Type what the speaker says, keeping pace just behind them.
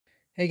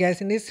Hey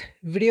guys, in this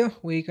video,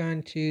 we're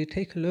going to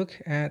take a look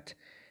at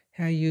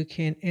how you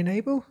can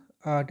enable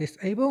or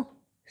disable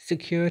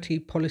security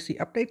policy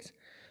updates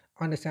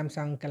on the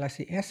Samsung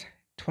Galaxy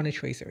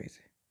S23 series.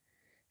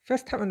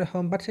 First, tap on the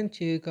home button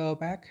to go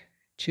back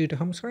to the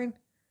home screen.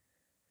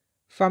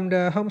 From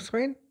the home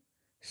screen,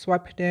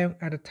 swipe down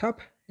at the top,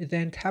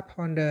 then tap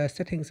on the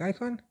settings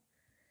icon.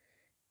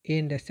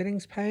 In the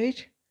settings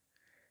page,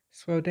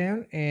 scroll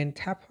down and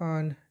tap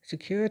on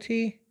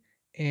security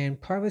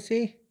and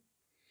privacy.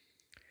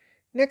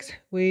 Next,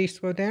 we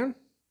scroll down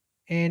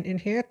and in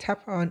here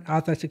tap on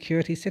other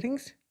security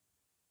settings.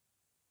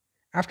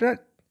 After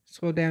that,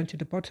 scroll down to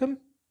the bottom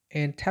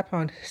and tap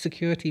on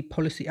security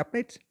policy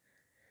updates.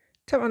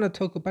 Tap on the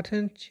toggle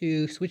button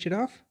to switch it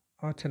off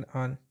or turn it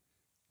on.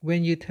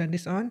 When you turn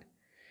this on,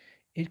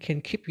 it can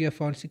keep your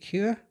phone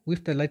secure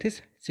with the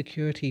latest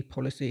security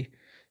policy.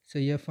 So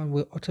your phone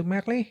will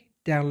automatically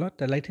download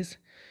the latest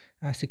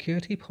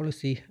security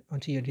policy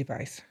onto your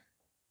device.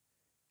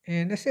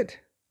 And that's it.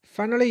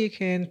 Finally, you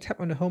can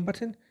tap on the home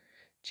button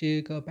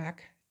to go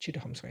back to the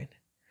home screen.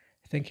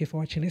 Thank you for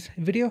watching this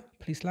video.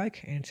 Please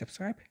like and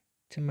subscribe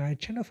to my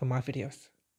channel for more videos.